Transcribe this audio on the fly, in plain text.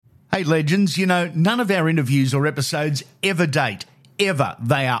Hey, legends, you know, none of our interviews or episodes ever date. Ever.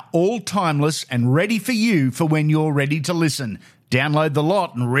 They are all timeless and ready for you for when you're ready to listen. Download the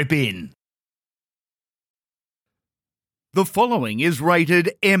lot and rip in. The following is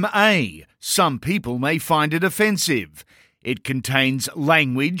rated MA. Some people may find it offensive. It contains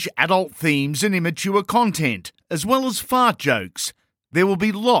language, adult themes and immature content, as well as fart jokes. There will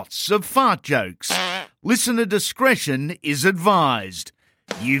be lots of fart jokes. Listener discretion is advised.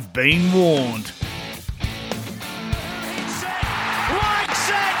 You've been warned. Set, right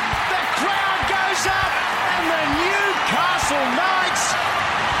set, the crowd goes up, and the Newcastle Knights,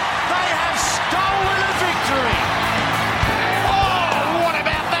 they have stolen a victory. Oh, what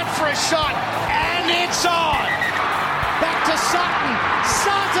about that for a shot? And it's on. Back to Sutton.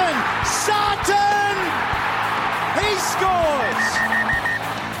 Sutton! He scores!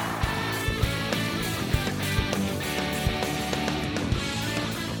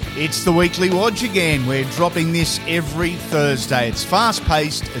 It's the Weekly Watch again. We're dropping this every Thursday. It's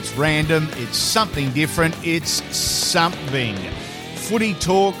fast-paced, it's random, it's something different, it's something. Footy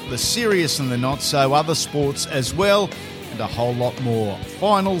talk, the serious and the not-so, other sports as well, and a whole lot more.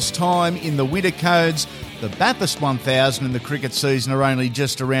 Finals time in the winter codes. The Bathurst 1000 and the cricket season are only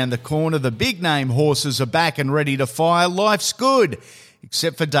just around the corner. The big-name horses are back and ready to fire. Life's good,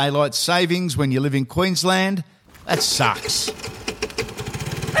 except for daylight savings when you live in Queensland. That sucks.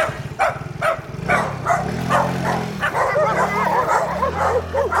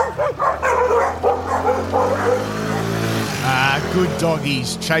 Good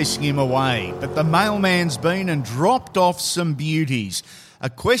doggies chasing him away, but the mailman's been and dropped off some beauties. A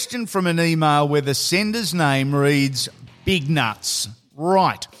question from an email where the sender's name reads Big Nuts.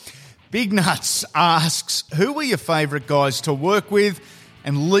 Right. Big Nuts asks, who were your favourite guys to work with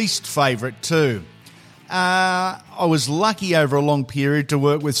and least favourite too? I was lucky over a long period to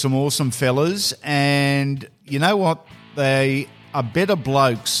work with some awesome fellas, and you know what? They are better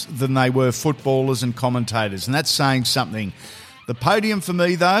blokes than they were footballers and commentators, and that's saying something. The podium for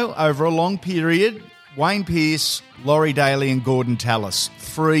me, though, over a long period, Wayne Pearce, Laurie Daly and Gordon Tallis.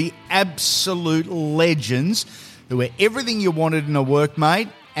 Three absolute legends who were everything you wanted in a workmate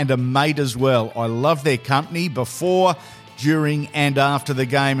and a mate as well. I love their company before, during and after the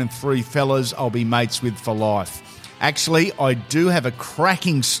game, and three fellas I'll be mates with for life. Actually, I do have a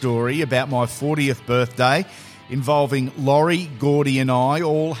cracking story about my 40th birthday involving Laurie, Gordy and I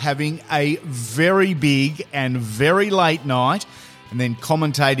all having a very big and very late night and then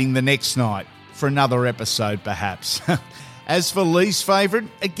commentating the next night for another episode perhaps. As for least favourite,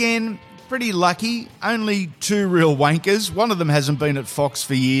 again, pretty lucky. Only two real wankers. One of them hasn't been at Fox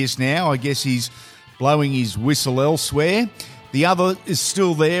for years now. I guess he's blowing his whistle elsewhere. The other is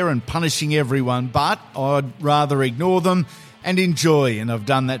still there and punishing everyone, but I'd rather ignore them and enjoy, and I've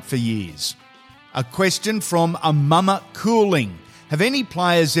done that for years. A question from a Mama Cooling. Have any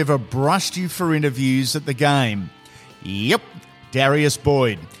players ever brushed you for interviews at the game? Yep, Darius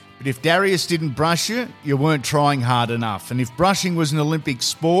Boyd. But if Darius didn't brush you, you weren't trying hard enough. And if brushing was an Olympic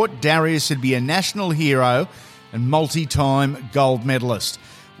sport, Darius would be a national hero and multi-time gold medalist.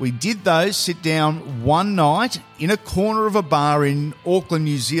 We did, though, sit down one night in a corner of a bar in Auckland,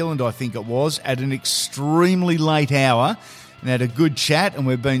 New Zealand, I think it was, at an extremely late hour, and had a good chat, and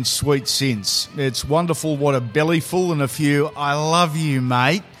we've been sweet since. It's wonderful what a bellyful and a few "I love you,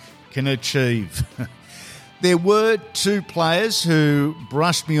 mate" can achieve. There were two players who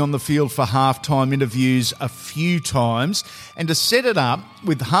brushed me on the field for halftime interviews a few times, and to set it up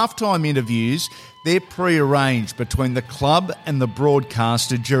with halftime interviews, they're pre-arranged between the club and the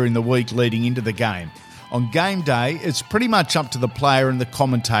broadcaster during the week leading into the game. On game day, it's pretty much up to the player and the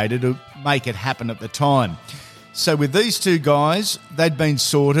commentator to make it happen at the time. So with these two guys, they'd been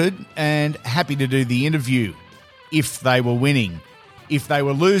sorted and happy to do the interview if they were winning. If they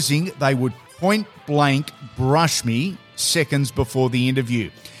were losing, they would point blank brush me seconds before the interview.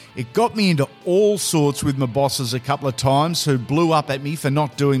 It got me into all sorts with my bosses a couple of times who blew up at me for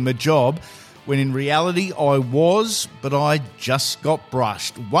not doing my job, when in reality I was, but I just got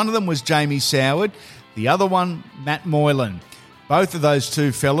brushed. One of them was Jamie Soward, the other one, Matt Moylan. Both of those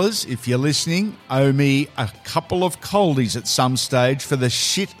two fellas, if you're listening, owe me a couple of coldies at some stage for the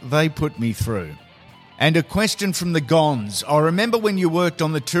shit they put me through. And a question from the Gons. I remember when you worked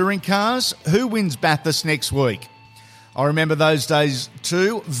on the touring cars. Who wins Bathurst next week? I remember those days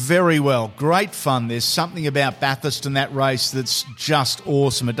too very well. Great fun. There's something about Bathurst and that race that's just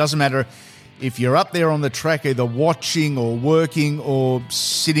awesome. It doesn't matter if you're up there on the track either watching or working or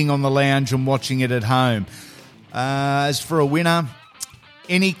sitting on the lounge and watching it at home. As for a winner,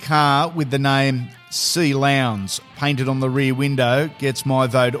 Any car with the name C Lowndes painted on the rear window gets my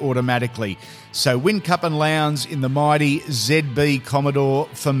vote automatically. So Whincup and Lowndes in the mighty ZB Commodore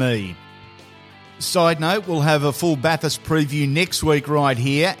for me. Side note, we'll have a full Bathurst preview next week right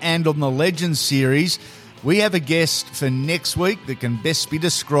here, and on the Legends series, we have a guest for next week that can best be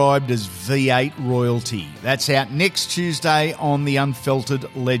described as V8 royalty. That's out next Tuesday on the Unfiltered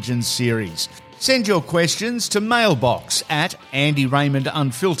Legends series. Send your questions to mailbox at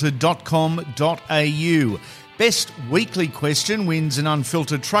andyraymondunfiltered.com.au. Best weekly question wins an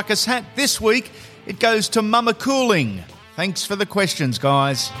Unfiltered Truckers hat. This week, it goes to Mama Cooling. Thanks for the questions,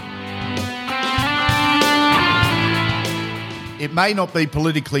 guys. It may not be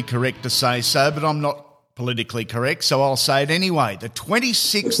politically correct to say so, but I'm not politically correct, so I'll say it anyway. The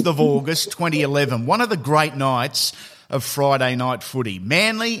 26th of August 2011, one of the great nights of Friday night footy.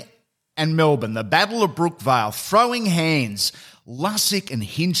 Manly and Melbourne, the Battle of Brookvale, throwing hands. Lussick and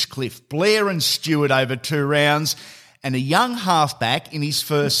Hinchcliffe, Blair and Stewart over 2 rounds, and a young halfback in his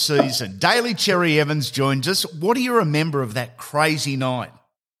first season. Daly Cherry-Evans joins us. What do you remember of that crazy night?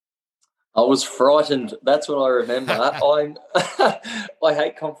 I was frightened. That's what I remember. I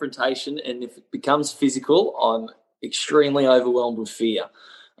hate confrontation, and if it becomes physical, I'm extremely overwhelmed with fear.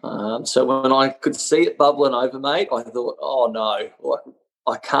 So when I could see it bubbling over, mate, I thought, oh no,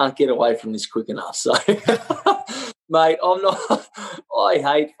 I can't get away from this quick enough. So, mate, I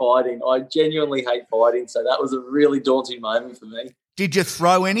hate fighting. I genuinely hate fighting. So that was a really daunting moment for me. Did you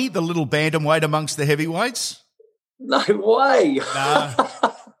throw any, the little bantamweight amongst the heavyweights? No way. No.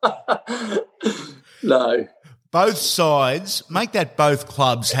 No. Both sides, make that both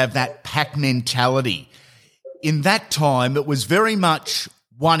clubs have that pack mentality. In that time, it was very much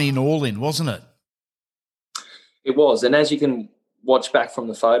one in, all in, wasn't it? It was. And as you can watch back from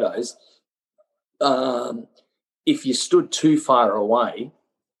the photos, if you stood too far away,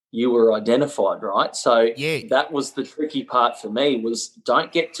 you were identified, right? So That was the tricky part for me, was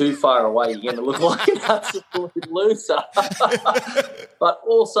don't get too far away. You're going to look like an absolute loser. But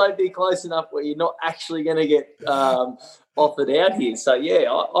also be close enough where you're not actually going to get offered out here. So,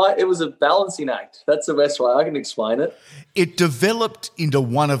 it was a balancing act. That's the best way I can explain it. It developed into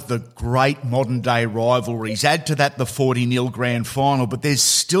one of the great modern-day rivalries. Add to that the 40-0 grand final, but there's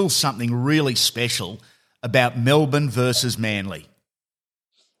still something really special about Melbourne versus Manly.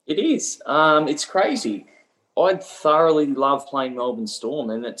 It is. It's crazy. I thoroughly love playing Melbourne Storm,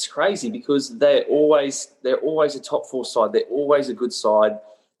 and it's crazy because they're always a top 4 side. They're always a good side.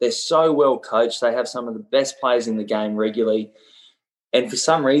 They're so well coached. They have some of the best players in the game regularly, and for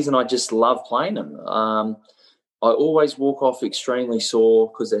some reason, I just love playing them. I always walk off extremely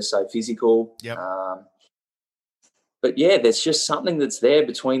sore because they're so physical. Yep. But, there's just something that's there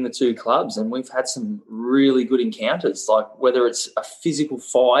between the two clubs, and we've had some really good encounters, like whether it's a physical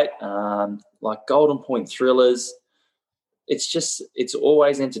fight, like Golden Point thrillers. It's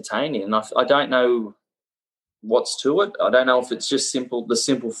always entertaining, and I don't know what's to it. I don't know if it's just the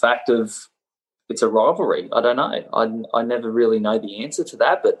simple fact of it's a rivalry. I don't know. I never really know the answer to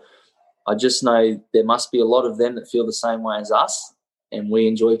that, but I just know there must be a lot of them that feel the same way as us, and we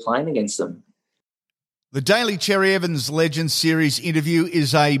enjoy playing against them. The Daly Cherry-Evans Legends series interview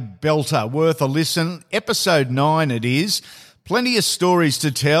is a belter, worth a listen. Episode 9 it is. Plenty of stories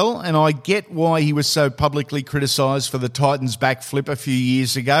to tell, and I get why he was so publicly criticised for the Titans backflip a few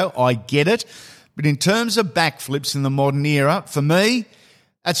years ago. I get it. But in terms of backflips in the modern era, for me,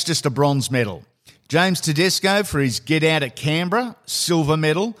 that's just a bronze medal. James Tedesco for his get out at Canberra, silver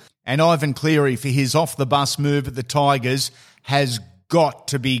medal, and Ivan Cleary for his off-the-bus move at the Tigers has got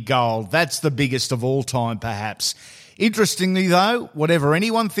to be gold. That's the biggest of all time, perhaps. Interestingly, though, whatever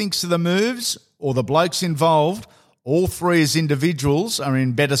anyone thinks of the moves or the blokes involved, all 3 as individuals are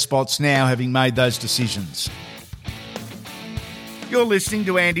in better spots now, having made those decisions. You're listening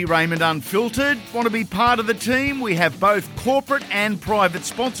to Andy Raymond Unfiltered. Want to be part of the team? We have both corporate and private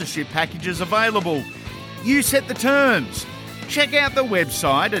sponsorship packages available. You set the terms. Check out the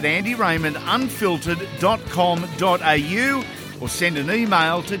website at andyraymondunfiltered.com.au or send an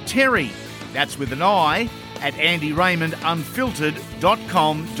email to Terry, that's with an I, at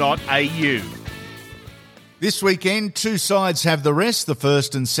andyraymondunfiltered.com.au. This weekend, 2 sides have the rest, the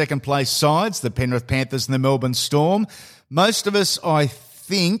first and second place sides, the Penrith Panthers and the Melbourne Storm. Most of us, I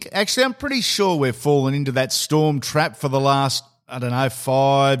think, actually I'm pretty sure we've fallen into that Storm trap for the last,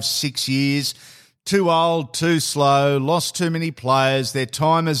 5-6 years. Too old, too slow, lost too many players, their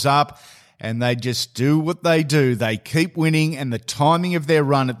time is up. and they just do what they do. They keep winning, and the timing of their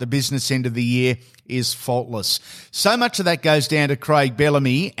run at the business end of the year is faultless. So much of that goes down to Craig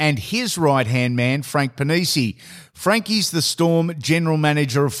Bellamy and his right-hand man, Frank Panisi. Frankie's the Storm general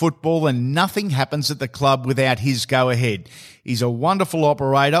manager of football, and nothing happens at the club without his go-ahead. He's a wonderful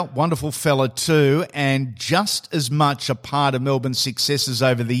operator, wonderful fella too, and just as much a part of Melbourne's successes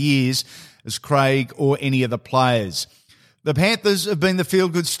over the years as Craig or any of the players. The Panthers have been the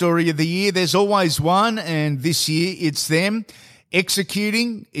feel-good story of the year. There's always one, and this year it's them.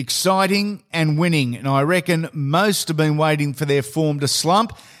 Executing, exciting and winning. And I reckon most have been waiting for their form to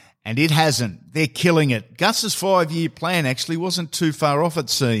slump, and it hasn't. They're killing it. Gus's 5-year plan actually wasn't too far off, it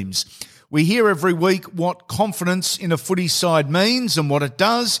seems. We hear every week what confidence in a footy side means and what it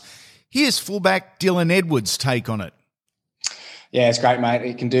does. Here's fullback Dylan Edwards' take on it. Yeah, it's great, mate.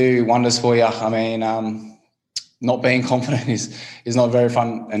 It can do wonders for you. I mean, not being confident is not a very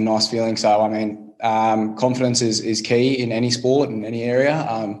fun and nice feeling. So, I mean, confidence is key in any sport, in any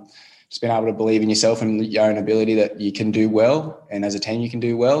area. Just being able to believe in yourself and your own ability that you can do well, and as a team you can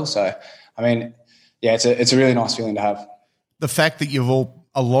do well. So, I mean, yeah, it's a really nice feeling to have. The fact that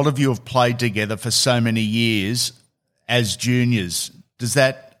a lot of you have played together for so many years as juniors, does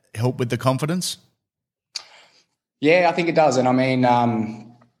that help with the confidence? Yeah, I think it does. And I mean,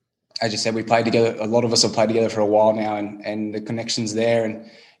 as you said, we played together. A lot of us have played together for a while now, and the connection's there, and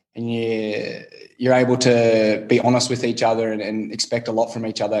you're able to be honest with each other and expect a lot from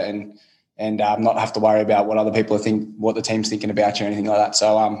each other, and not have to worry about what other people what the team's thinking about you or anything like that.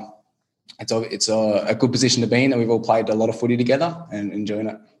 So it's a good position to be in, that we've all played a lot of footy together and enjoying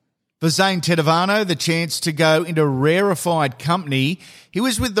it. For Zane Tetevano, the chance to go into rarefied company. He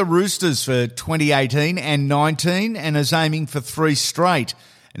was with the Roosters for 2018 and 19 and is aiming for 3 straight.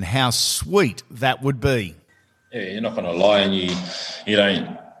 And how sweet that would be. Yeah, you're not going to lie, and you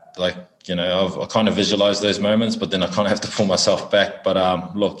don't, like, you know, I kind of visualise those moments, but then I kind of have to pull myself back.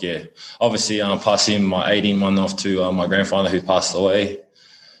 But look, yeah, obviously passing my 18 one off to my grandfather, who passed away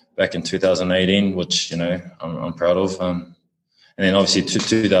back in 2018, which, you know, I'm proud of. And then obviously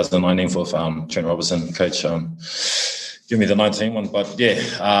 2019 for Trent Robinson, coach, give me the 19 one. But yeah,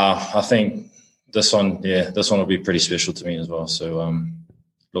 I think this one will be pretty special to me as well. So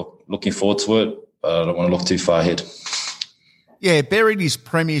looking forward to it, but I don't want to look too far ahead. Yeah, buried his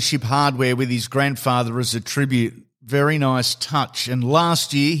premiership hardware with his grandfather as a tribute. Very nice touch. And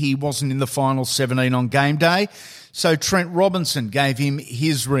last year he wasn't in the final 17 on game day, so Trent Robinson gave him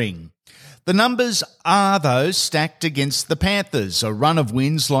his ring. The numbers are, though, stacked against the Panthers. A run of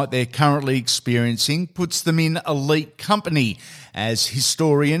wins like they're currently experiencing puts them in elite company, as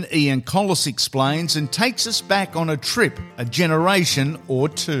historian Ian Collis explains, and takes us back on a trip, a generation or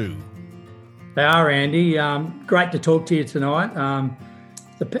two. They are, Andy. Great to talk to you tonight.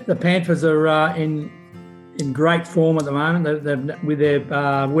 The Panthers are in great form at the moment. They've, with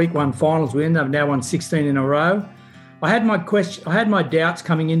their week 1 finals win, they've now won 16 in a row. I had my doubts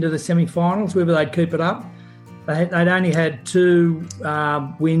coming into the semi-finals whether they'd keep it up. They'd only had 2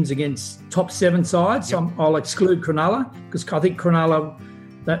 wins against top 7 sides. Yep. So I'll exclude Cronulla, because I think Cronulla,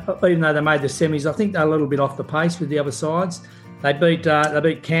 even though they made the semis, I think they're a little bit off the pace with the other sides. They beat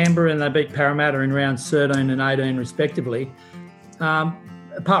Canberra and they beat Parramatta in rounds 13 and 18 respectively.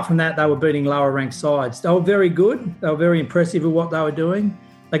 Apart from that, they were beating lower ranked sides. They were very good. They were very impressive with what they were doing.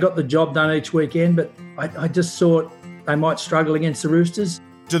 They got the job done each weekend, but I just thought they might struggle against the Roosters.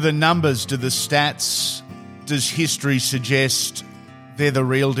 Do the numbers, do the stats, does history suggest they're the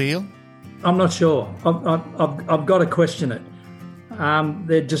real deal? I'm not sure. I've got to question it.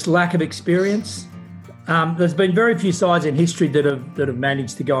 They're just lack of experience. There's been very few sides in history that have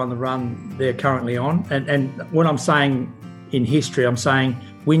managed to go on the run they're currently on. And when I'm saying in history, I'm saying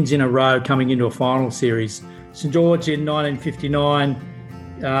wins in a row coming into a final series. St George in 1959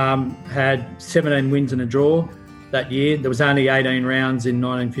 had 17 wins and a draw that year. There was only 18 rounds in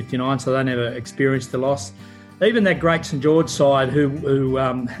 1959, so they never experienced a loss. Even that great St George side, who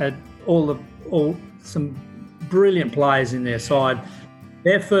had some brilliant players in their side,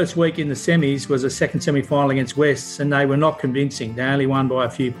 their first week in the semis was a second semi-final against Wests, and they were not convincing. They only won by a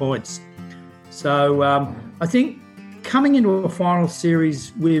few points. So I think coming into a final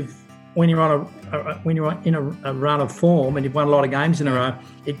series when you're in a run of form and you've won a lot of games in a row,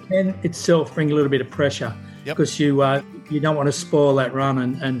 it can itself bring a little bit of pressure. Yep. Because you don't want to spoil that run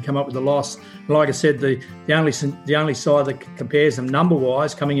and come up with a loss. Like I said, the only side that compares them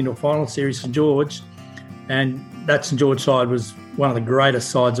number-wise coming into a final series for George, and that St George side was one of the greatest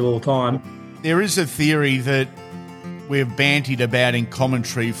sides of all time. There is a theory that we've bantied about in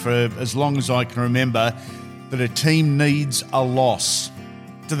commentary for as long as I can remember, that a team needs a loss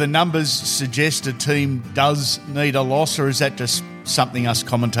Do the numbers suggest a team does need a loss, or is that just something us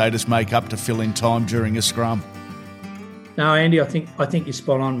commentators make up to fill in time during a scrum? No, Andy, I think you're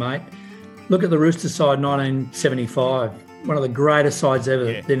spot on, mate. Look at the Roosters side, 1975, one of the greatest sides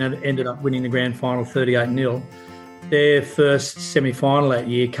ever. Yeah. Then ended up winning the grand final 38-0. Their first semi-final that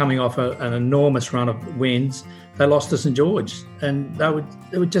year, coming off an enormous run of wins, they lost to St George, and they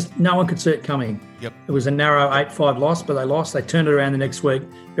were just, no one could see it coming. Yep. It was a narrow 8-5 loss, but they lost. They turned it around the next week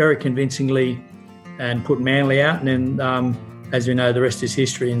very convincingly and put Manly out. And then, as we know, the rest is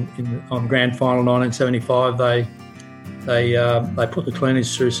history. On grand final 1975, they put the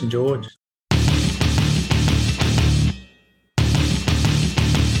cleaners through St George.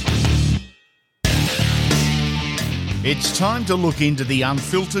 It's time to look into the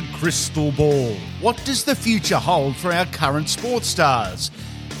unfiltered crystal ball. What does the future hold for our current sports stars?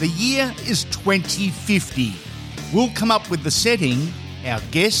 The year is 2050. We'll come up with the setting. Our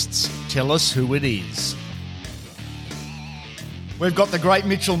guests tell us who it is. We've got the great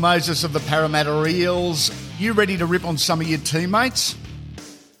Mitchell Moses of the Parramatta Eels. You ready to rip on some of your teammates?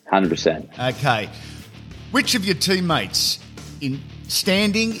 100%. Okay. Which of your teammates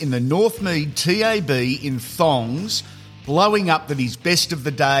standing in the Northmead TAB in thongs, blowing up that his best of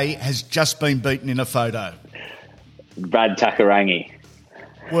the day has just been beaten in a photo? Brad Takarangi.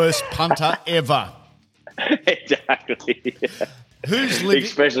 Worst punter ever. Exactly. Yeah. Who's living,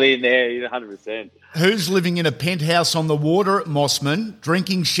 especially in there, 100%. Who's living in a penthouse on the water at Mossman,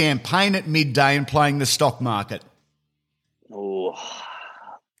 drinking champagne at midday and playing the stock market? Oh,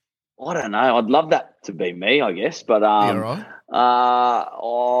 I don't know. I'd love that to be me, I guess. But Yeah, right.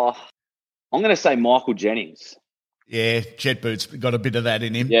 I'm going to say Michael Jennings. Yeah, Jet Boots got a bit of that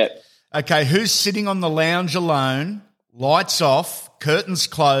in him. Yeah. Okay, who's sitting on the lounge alone, lights off, curtains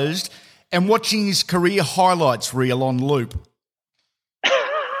closed, and watching his career highlights reel on loop?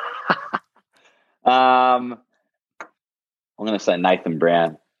 I'm going to say Nathan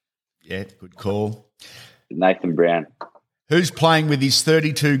Brown. Yeah, good call. Nathan Brown. Who's playing with his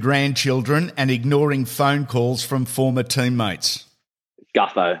 32 grandchildren and ignoring phone calls from former teammates?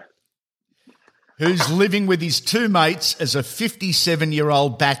 Gutho. Who's living with his two mates as a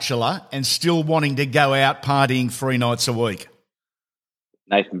 57-year-old bachelor and still wanting to go out partying 3 nights a week?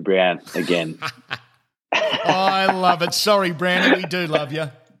 Nathan Brown again. I love it. Sorry, Brownie, we do love you.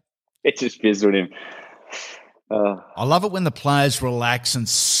 It just fizzled him. I love it when the players relax and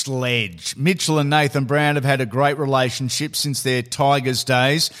sledge. Mitchell and Nathan Brown have had a great relationship since their Tigers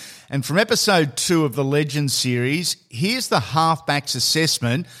days. And from episode 2 of the Legends series, here's the halfback's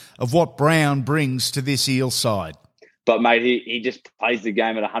assessment of what Brown brings to this Eel side. But, mate, he just plays the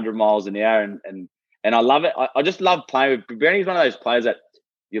game at 100 miles an hour, and I love it. I just love playing with Brownie's one of those players that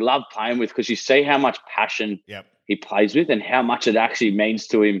you love playing with because you see how much passion he plays with and how much it actually means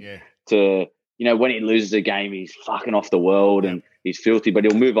to him to – you know, when he loses a game, he's fucking off the world and he's filthy, but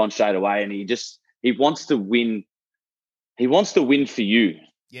he'll move on straight away. And he wants to win. He wants to win for you.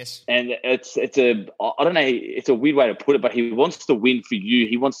 Yes. And it's a weird way to put it, but he wants to win for you.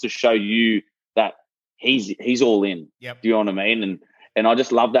 He wants to show you that he's all in. Yep. Do you know what I mean? And I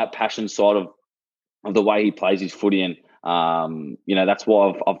just love that passion side of the way he plays his footy. And, you know, that's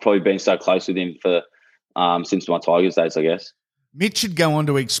why I've probably been so close with him for since my Tigers days, I guess. Mitch should go on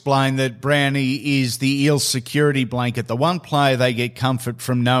to explain that Brownie is the Eels security blanket, the one player they get comfort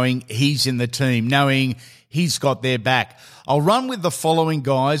from knowing he's in the team, knowing he's got their back. I'll run with the following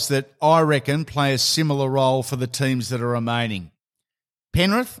guys that I reckon play a similar role for the teams that are remaining.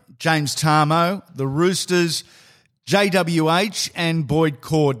 Penrith, James Tarmo, the Roosters, JWH and Boyd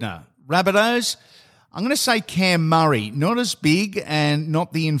Cordner. Rabbitohs, I'm going to say Cam Murray, not as big and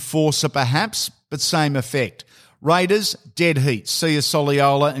not the enforcer perhaps, but same effect. Raiders, dead heat, Sia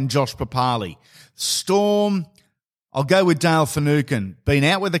Soliola and Josh Papali. Storm, I'll go with Dale Finucane. Been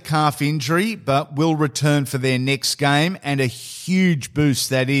out with a calf injury, but will return for their next game, and a huge boost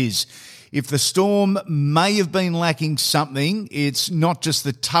that is. If the Storm may have been lacking something, it's not just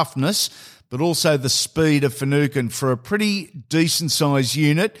the toughness, but also the speed of Finucane. For a pretty decent-sized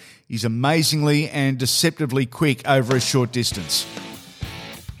unit, he's amazingly and deceptively quick over a short distance.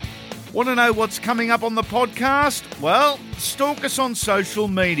 Want to know what's coming up on the podcast? Well, stalk us on social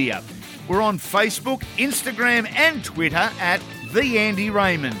media. We're on Facebook, Instagram and Twitter at The Andy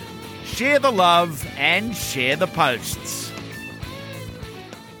Raymond. Share the love and share the posts.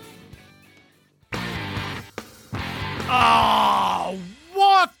 Oh,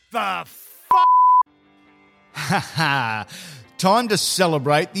 what the Haha. Time to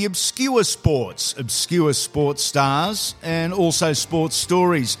celebrate the obscure sports stars and also sports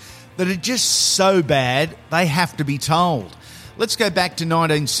stories that are just so bad they have to be told. Let's go back to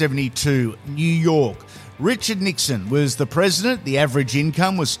 1972, New York. Richard Nixon was the president. The average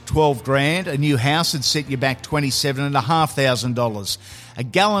income was $12,000. A new house had set you back $27,500. A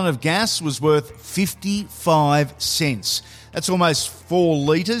gallon of gas was worth 55 cents. That's almost 4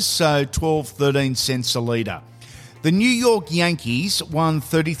 litres, so 13 cents a litre. The New York Yankees won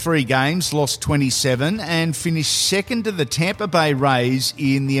 33 games, lost 27, and finished second to the Tampa Bay Rays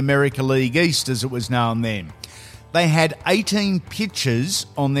in the America League East, as it was known then. They had 18 pitchers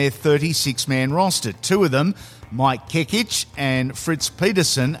on their 36-man roster. 2 of them, Mike Kekich and Fritz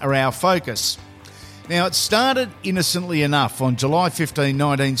Peterson, are our focus. Now, it started innocently enough. On July 15,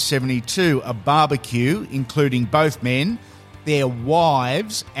 1972, a barbecue, including both men, their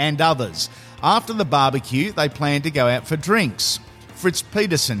wives and others. After the barbecue, they planned to go out for drinks. Fritz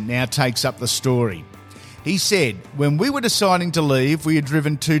Peterson now takes up the story. He said, when we were deciding to leave, we had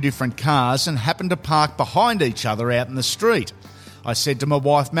driven 2 different cars and happened to park behind each other out in the street. I said to my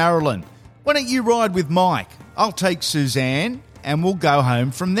wife, Marilyn, why don't you ride with Mike? I'll take Suzanne and we'll go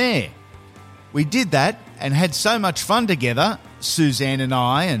home from there. We did that and had so much fun together, Suzanne and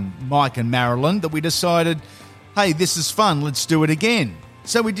I and Mike and Marilyn, that we decided, hey, this is fun, let's do it again.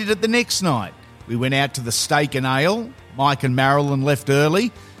 So we did it the next night. We went out to the Steak and Ale. Mike and Marilyn left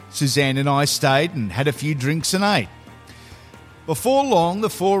early. Suzanne and I stayed and had a few drinks and ate. Before long, the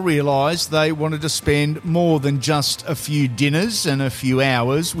 4 realised they wanted to spend more than just a few dinners and a few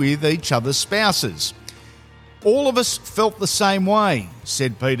hours with each other's spouses. All of us felt the same way,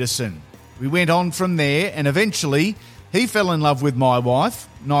 said Peterson. We went on from there and eventually he fell in love with my wife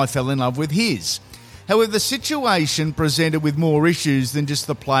and I fell in love with his. However, the situation presented with more issues than just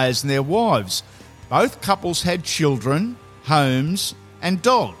the players and their wives. Both couples had children, homes and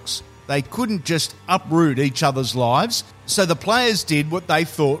dogs. They couldn't just uproot each other's lives, so the players did what they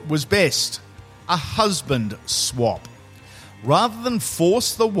thought was best, a husband swap. Rather than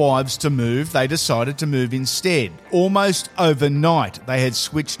force the wives to move, they decided to move instead. Almost overnight, they had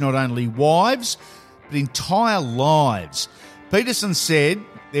switched not only wives, but entire lives. Peterson said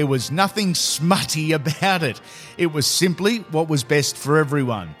there was nothing smutty about it. It was simply what was best for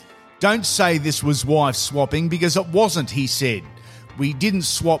everyone. Don't say this was wife swapping because it wasn't, he said. We didn't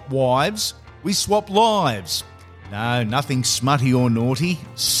swap wives, we swapped lives. No, nothing smutty or naughty.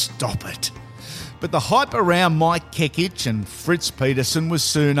 Stop it. But the hype around Mike Kekich and Fritz Peterson was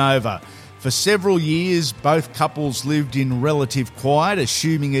soon over. For several years, both couples lived in relative quiet,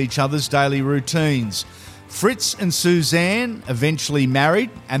 assuming each other's daily routines. Fritz and Suzanne eventually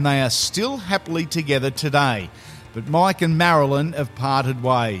married, and they are still happily together today. But Mike and Marilyn have parted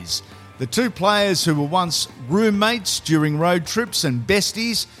ways. The 2 players who were once roommates during road trips and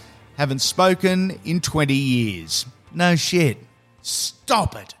besties haven't spoken in 20 years. No shit.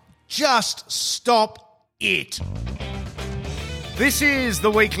 Stop it. Just stop it. This is the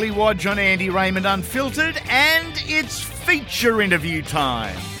Weekly Wodge on Andy Raymond Unfiltered, and it's feature interview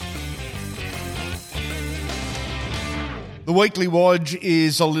time. The Weekly Wodge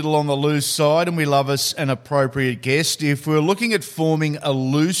is a little on the loose side, and we love us an appropriate guest. If we're looking at forming a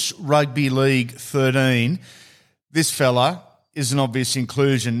loose rugby league 13, this fella is an obvious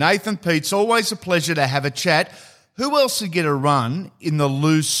inclusion. Nathan Peats, always a pleasure to have a chat. Who else would get a run in the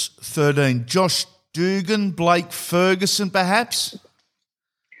loose 13? Josh Dugan, Blake Ferguson, perhaps?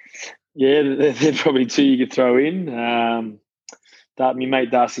 Yeah, they're probably 2 you could throw in. My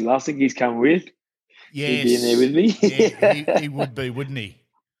mate Darcy Lussick, he's come with. Yes. He'd be in there with me. Yeah, he would be, wouldn't he?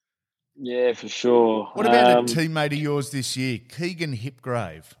 Yeah, for sure. What about a teammate of yours this year, Keegan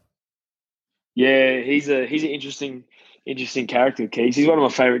Hipgrave? Yeah, he's an interesting character, Keegs. He's one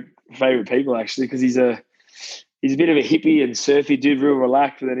of my favorite people actually, because he's a bit of a hippie and surfy dude, real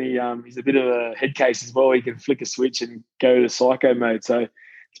relaxed, but then he's a bit of a head case as well. He can flick a switch and go to psycho mode. So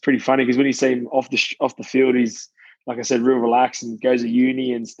it's pretty funny because when you see him off the field, he's, like I said, real relaxed and goes to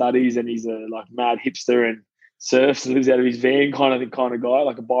uni and studies, and he's a mad hipster and surfs and lives out of his van kind of guy,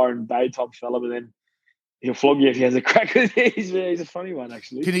 like a Byron Bay type fella. But then he'll flog you if he has a crack with it. He's a funny one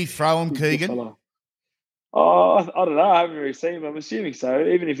actually. Can he throw him, Keegan? Oh, I don't know. I haven't really seen him. I'm assuming so.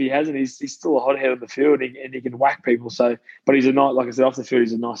 Even if he hasn't, he's still a hothead on the field and he can whack people. So, but he's like I said, off the field,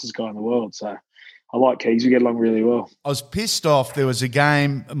 he's the nicest guy in the world. So I like Keegs. We get along really well. I was pissed off. There was a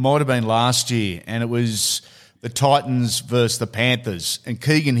game, it might have been last year, and it was the Titans versus the Panthers and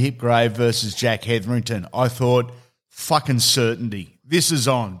Keegan Hipgrave versus Jack Hetherington. I thought, fucking certainty. This is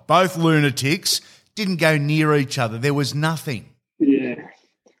on. Both lunatics didn't go near each other. There was nothing. Yeah.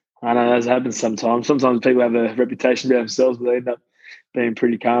 I know that happens sometimes. Sometimes people have a reputation about themselves, but they end up being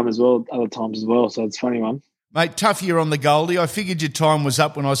pretty calm as well other times as well. So it's a funny one. Mate, tough year on the Goldie. I figured your time was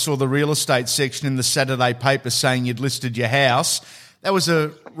up when I saw the real estate section in the Saturday paper saying you'd listed your house. That was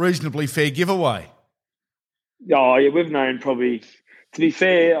a reasonably fair giveaway. Oh, yeah, we've known probably, to be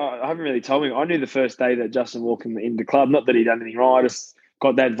fair, I haven't really told him. I knew the first day that Justin walked in the club, not that he'd done anything wrong. I just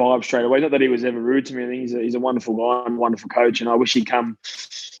got that vibe straight away. Not that he was ever rude to me. I think he's a wonderful guy and wonderful coach, and I wish he'd came,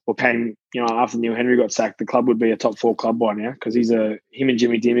 after Neil Henry got sacked, the club would be a top 4 club by now, because him and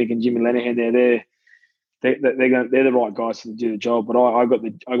Jimmy Dimmick and Jimmy Lenihan, they're the right guys to do the job. But I got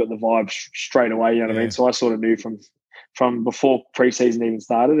the vibe straight away. You know what I mean? So I sort of knew from before preseason even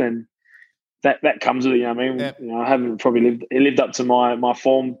started, and that comes with it. You know what I mean? Yep. I haven't probably lived up to my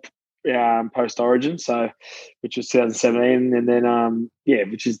form post Origin, which was 2017, and then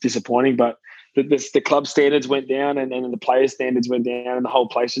which is disappointing. But the club standards went down, and the player standards went down, and the whole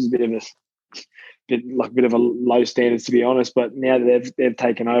place was a bit of a low standards, to be honest. But now that they've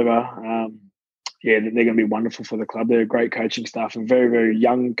taken over. They're going to be wonderful for the club. They're a great coaching staff and very, very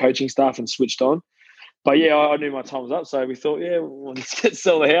young coaching staff and switched on. But, I knew my time was up, so we thought, let's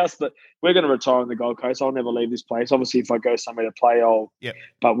sell the house. But we're going to retire on the Gold Coast. I'll never leave this place. Obviously, if I go somewhere to play,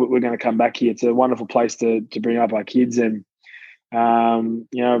 but we're going to come back here. It's a wonderful place to bring up our kids. And,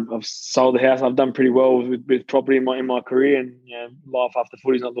 I've sold the house. I've done pretty well with property in my career. And, life after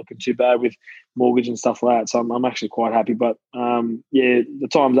footy's not looking too bad with mortgage and stuff like that. So I'm actually quite happy. But, the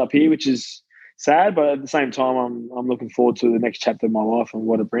time's up here, which is sad, but at the same time, I'm looking forward to the next chapter of my life and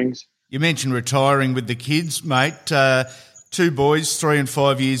what it brings. You mentioned retiring with the kids, mate. 2 boys, 3 and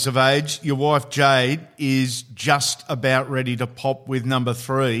 5 years of age. Your wife, Jade, is just about ready to pop with number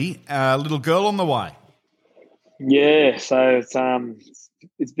 3. Little girl on the way. Yeah, so it's a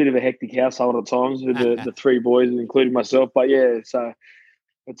bit of a hectic household at times with the 3 boys, including myself. But, so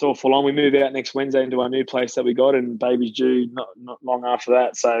it's all full on. We move out next Wednesday into our new place that we got, and baby's due not long after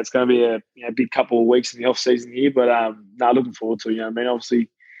that. So it's going to be a big couple of weeks in the off season here. But looking forward to it. Obviously,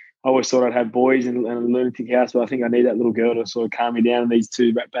 I always thought I'd have boys and a lunatic house, but I think I need that little girl to sort of calm me down and these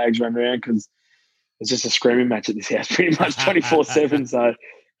 2 rat bags running around, because it's just a screaming match at this house pretty much 24/7. So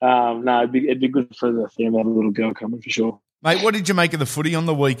it'd be good for the family to have a little girl coming for sure. Mate, what did you make of the footy on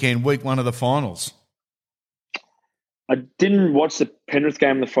the weekend, week 1 of the finals? I didn't watch the Penrith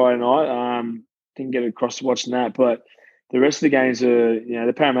game the Friday night. Didn't get across to watching that, but the rest of the games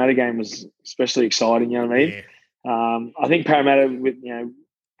the Parramatta game was especially exciting. You know what I mean? Yeah. I think Parramatta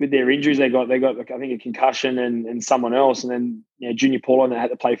with their injuries they got like, I think a concussion and someone else, and then Junior Paulo that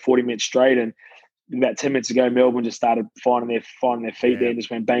had to play 40 minutes straight. And about 10 minutes ago, Melbourne just started finding their feet there and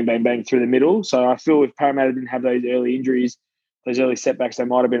just went bang, bang, bang through the middle. So I feel if Parramatta didn't have those early injuries, those early setbacks, they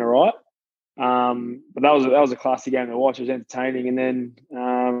might have been all right. But that was a classy game to watch. It was entertaining. And then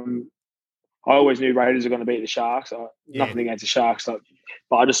I always knew Raiders were going to beat the Sharks. Nothing against the Sharks,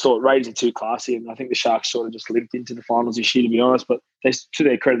 but I just thought Raiders are too classy, and I think the Sharks sort of just limped into the finals this year, to be honest. But to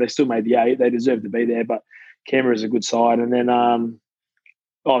their credit, they still made the 8. They deserved to be there. But Canberra is a good side. And then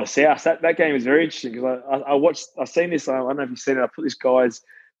the South, that game is very interesting, because I've seen this. I don't know if you've seen it. I put this guy's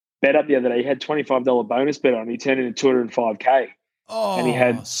bet up the other day. He had $25 bonus bet on. He turned into $205K. Oh, and he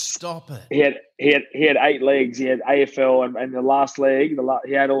had stop it. He had 8 legs. He had AFL and the last leg.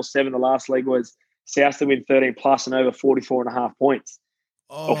 He had all 7. The last leg was South to win 13 plus and over 44.5 points,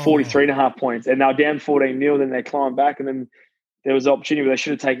 or 43.5 points. And they were down 14-0. Then they climbed back, and then there was an opportunity where they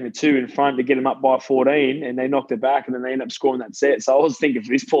should have taken the 2 in front to get them up by 14, and they knocked it back, and then they ended up scoring that set. So I was thinking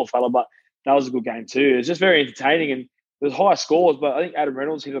for this poor fella, but that was a good game too. It was just very entertaining, and there was high scores. But I think Adam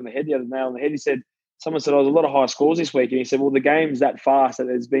Reynolds hit on the head the other nail on the head. He said. Someone said, there's a lot of high scores this week. And he said, well, the game's that fast that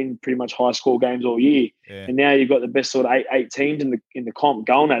there's been pretty much high score games all year. Yeah. And now you've got the best sort of eight teams in the comp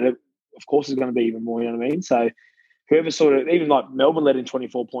going at it. Of course, it's going to be even more, you know what I mean? So whoever sort of, even like Melbourne led in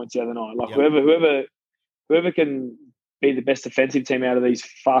 24 points the other night. Like whoever can be the best defensive team out of these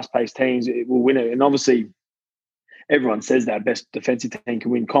fast-paced teams, it will win it. And obviously, everyone says that best defensive team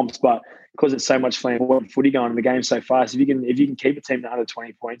can win comps, but because it's so much flamboyant footy going and the game's so fast, if you can keep a team to under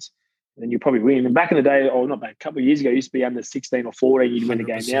 20 points, then you probably win. And back in the day, or not back, a couple of years ago, it used to be under 16 or 14, you'd win the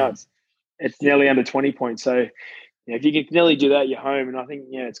game. Now it's nearly under 20 points. So if you can nearly do that, you're home. And I think,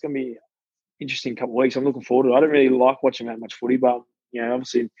 it's going to be an interesting couple of weeks. I'm looking forward to it. I don't really like watching that much footy, but,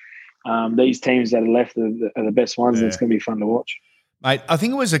 obviously these teams that are left are the best ones, and it's going to be fun to watch. Mate, I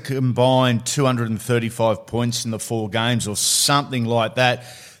think it was a combined 235 points in the 4 games or something like that.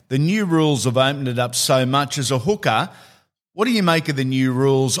 The new rules have opened it up so much. As a hooker, what do you make of the new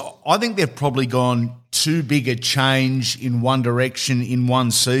rules? I think they've probably gone too big a change in one direction in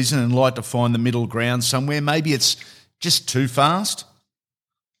one season and like to find the middle ground somewhere. Maybe it's just too fast.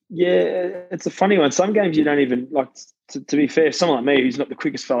 Yeah, it's a funny one. Some games you don't even like. To be fair, someone like me who's not the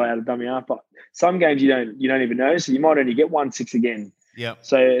quickest fellow out of dummy half, but some games you don't even know, so you might only get 1-6 again. Yeah.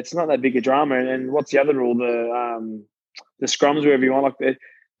 So it's not that big a drama. And what's the other rule? The scrums wherever you want,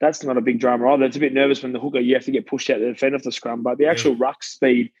 that's not a big drama either. It's a bit nervous when the hooker, you have to get pushed out to defend off the scrum, but the actual ruck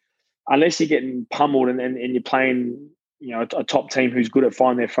speed, unless you're getting pummeled and you're playing, a top team who's good at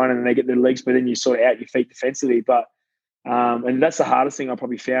finding their front and they get their legs, but then you sort of out your feet defensively. But and that's the hardest thing I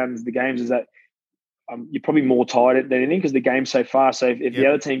probably found in the games is that you're probably more tired than anything because the game's so fast. So if the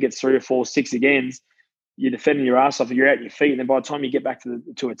other team gets 3 or 4, 6 agains, you're defending your ass off, you're out your feet, and then by the time you get back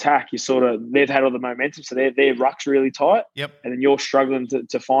to attack, they've had all the momentum, so their ruck's really tight. Yep. And then you're struggling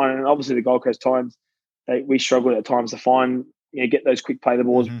to find, and obviously the Gold Coast Titans, we struggled at times to find, get those quick play the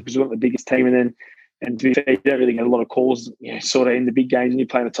balls because we're not the biggest team, and to be fair, you don't really get a lot of calls, sort of in the big games, and you're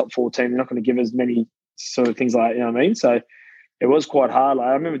playing a top 4 team, they're not going to give as many sort of things like that, you know what I mean? So it was quite hard.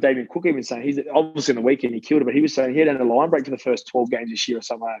 I remember Damien Cook even saying, he's obviously on the weekend he killed it, but he was saying he had a line break for the first 12 games this year or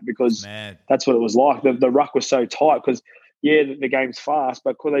something like that because that's what it was like. The ruck was so tight because, the game's fast,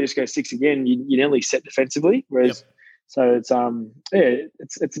 but could they just go 6 again, you nearly set defensively. Whereas, so it's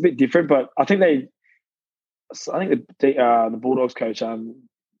it's a bit different. But I think the Bulldogs coach,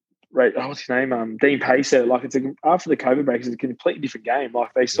 what's his name? Dean Pay said after the COVID break, it's a completely different game.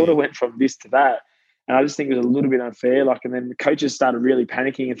 Like they sort of went from this to that. And I just think it was a little bit unfair. And then the coaches started really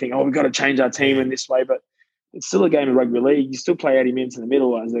panicking and thinking, we've got to change our team in this way. But it's still a game of rugby league. You still play 80 minutes in the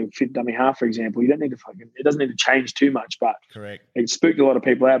middle as a fit dummy half, for example. You don't need to it doesn't need to change too much. But correct, it spooked a lot of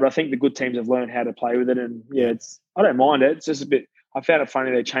people out. But I think the good teams have learned how to play with it. And I don't mind it. It's just a bit. I found it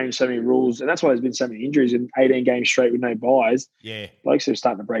funny they changed so many rules, and that's why there's been so many injuries in 18 games straight with no buys. Yeah, blokes are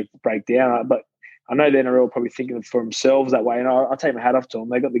starting to break down. But I know the NRL are probably thinking for themselves that way, and I take my hat off to them.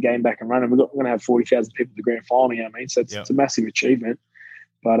 They got the game back and running. We're going to have 40,000 people at the grand final, you know what I mean? So it's a massive achievement.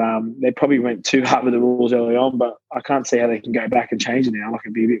 But they probably went too hard with the rules early on, but I can't see how they can go back and change it now.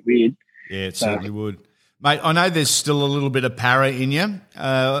 It'd be a bit weird. Yeah, it certainly would. Mate, I know there's still a little bit of para in you.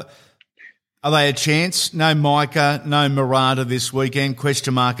 Are they a chance? No Micah, no Murata this weekend.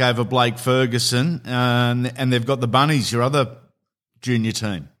 Question mark over Blake Ferguson. And they've got the Bunnies, your other junior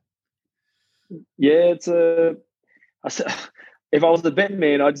team. Yeah, if I was the betting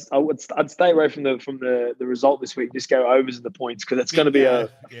man, I'd stay away from the result this week. Just go overs and the points because it's going to be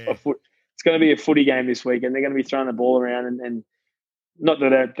it's going to be a footy game this week, and they're going to be throwing the ball around and not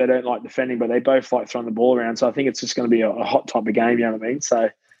that they don't like defending, but they both like throwing the ball around. So I think it's just going to be a hot type of game. You know what I mean? So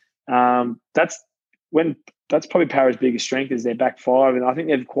that's probably Para's biggest strength is their back five, and I think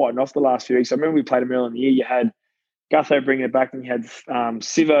they've quietened off the last few weeks. I remember we played them earlier in the year. You had Gutho bringing it back, and you had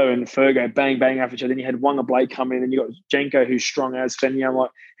Sivo and Fergo bang after each other. Then you had Wonga Blake come in, and you got Jenko who's strong as Fenny. I'm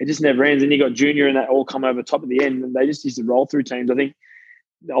like, it just never ends. And you got Junior and that all come over top at the end, and they just used to roll through teams. I think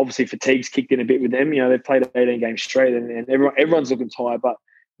obviously fatigue's kicked in a bit with them. They've played 18 games straight, and everyone's looking tired. But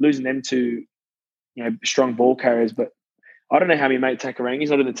losing them to strong ball carriers. But I don't know how my mate Takarangi's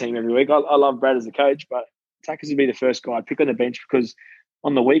not in the team every week. I love Brad as a coach, but Takas would be the first guy I'd pick on the bench because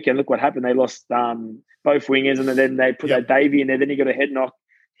on the weekend, look what happened. They lost both wingers, and then they put that Davey in there. Then you got a head knock.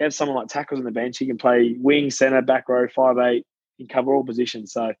 You have someone like Tackles on the bench. He can play wing, centre, back row, 5'8". He can cover all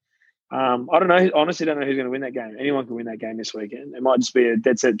positions. So I don't know. Honestly, don't know who's going to win that game. Anyone can win that game this weekend. It might just be a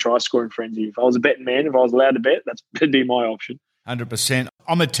dead set try scoring frenzy. If I was a betting man, if I was allowed to bet, that'd be my option. 100%.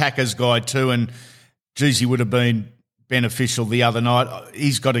 I'm a Tackers guy too, and geez, he would have been beneficial the other night.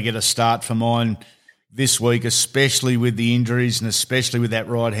 He's got to get a start for mine this week, especially with the injuries and especially with that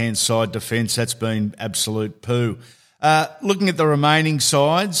right-hand side defence. That's been absolute poo. Looking at the remaining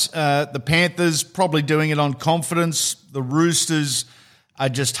sides, the Panthers probably doing it on confidence. The Roosters are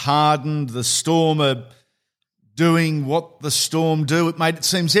just hardened. The Storm are doing what the Storm do. It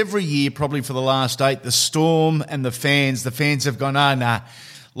seems every year, probably for the last 8, the Storm and the fans have gone,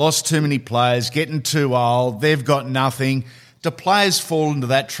 lost too many players, getting too old, they've got nothing. Do players fall into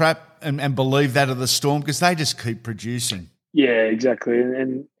that trap and believe that of the Storm because they just keep producing? Yeah, exactly.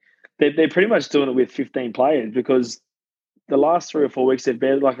 And they're pretty much doing it with 15 players because the last 3 or 4 weeks they've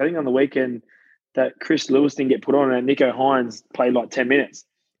barely, I think on the weekend that Chris Lewis didn't get put on and Nico Hines played 10 minutes.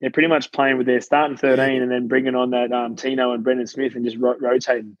 They're pretty much playing with their starting 13 and then bringing on that Tino and Brendan Smith and just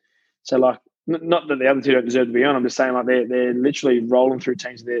rotating. So not that the other two don't deserve to be on. I'm just saying they're literally rolling through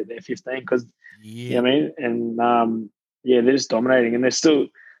teams. They're 15 because you know what I mean. And they're just dominating. And they're still.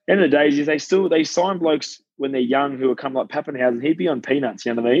 End of the day, is they sign blokes when they're young who are come like Pappenhausen. He'd be on peanuts,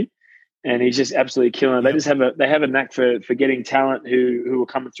 you know what I mean? And he's just absolutely killing it. They just have a knack for getting talent who are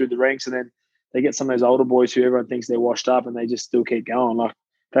coming through the ranks, and then they get some of those older boys who everyone thinks they're washed up, and they just still keep going.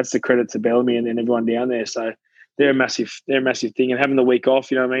 That's the credit to Bellamy and everyone down there. So they're a massive thing, and having the week off,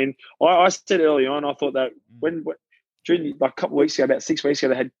 you know what I mean? I said early on, I thought that when during like a couple of weeks ago, about 6 weeks ago,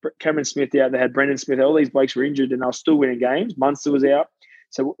 they had Cameron Smith out, they had Brendan Smith, all these blokes were injured and they were still winning games. Munster was out.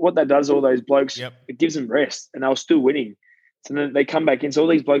 So what that does, all those blokes, it gives them rest and they were still winning. So then they come back in. So all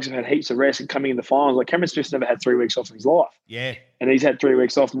these blokes have had heaps of rest and coming in the finals. Like Cameron Smith's never had 3 weeks off in his life. Yeah. And he's had 3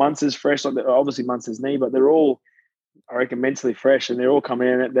 weeks off. Munster's fresh. Like obviously Munster's knee, but they're all, I reckon, mentally fresh and they're all coming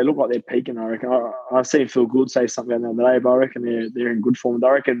in. They look like they're peaking, I reckon. I've seen Phil Gould say something the other day, but I reckon they're in good form. I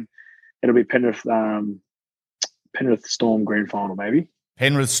reckon it'll be Penrith Storm grand final, maybe.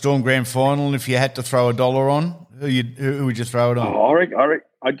 Penrith Storm grand final, and if you had to throw $1 on, who would you throw it on? I reckon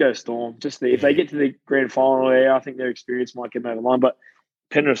I'd go Storm. If they get to the grand final, I think their experience might get them over the line. But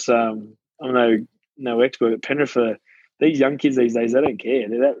Penrith's, I'm no expert, but Penrith, these young kids these days, they don't care.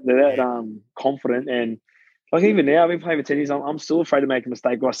 They're that confident. And like even now, I've been playing for 10 years, I'm still afraid to make a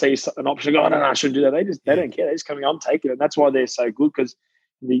mistake. Or I see an option, go, no, I shouldn't do that. They don't care. They're just coming, I'm taking it. And that's why they're so good, because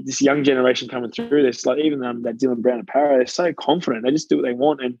this young generation coming through, there's like even that Dylan Brown and Parra, they're so confident. They just do what they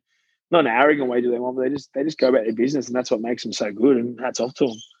want, and not in an arrogant way do they want, but they just go about their business, and that's what makes them so good. And hats off to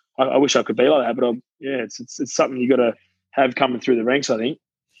them. I wish I could be like that, but it's something you got to have coming through the ranks, I think.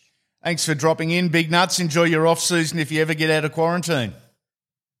 Thanks for dropping in, Big Nuts. Enjoy your off season if you ever get out of quarantine.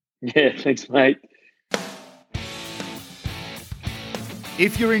 Yeah, thanks, mate.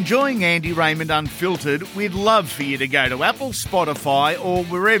 If you're enjoying Andy Raymond Unfiltered, we'd love for you to go to Apple, Spotify or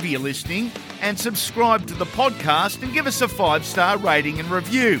wherever you're listening and subscribe to the podcast and give us a 5-star rating and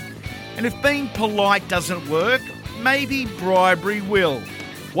review. And if being polite doesn't work, maybe bribery will.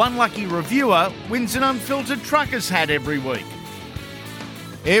 One lucky reviewer wins an Unfiltered Truckers hat every week.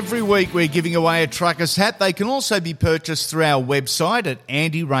 Every week we're giving away a Truckers hat. They can also be purchased through our website at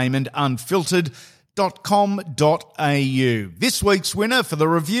andyraymondunfiltered.com.au. This week's winner for the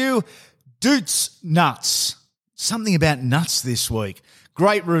review, Doots Nuts. Something about nuts this week.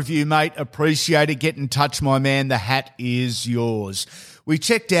 Great review, mate. Appreciate it. Get in touch, my man. The hat is yours. We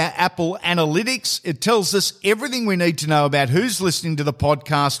checked our Apple Analytics. It tells us everything we need to know about who's listening to the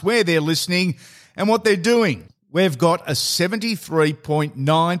podcast, where they're listening, and what they're doing. We've got a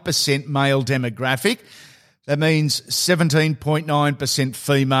 73.9% male demographic. That means 17.9%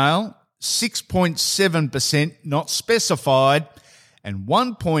 female, 6.7% not specified, and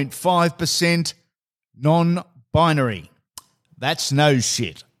 1.5% non-binary. That's no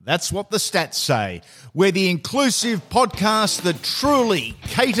shit. That's what the stats say. We're the inclusive podcast that truly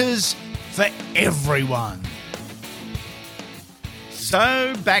caters for everyone.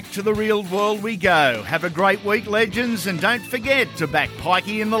 So, back to the real world we go. Have a great week, legends, and don't forget to back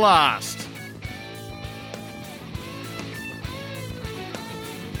Pikey in the last.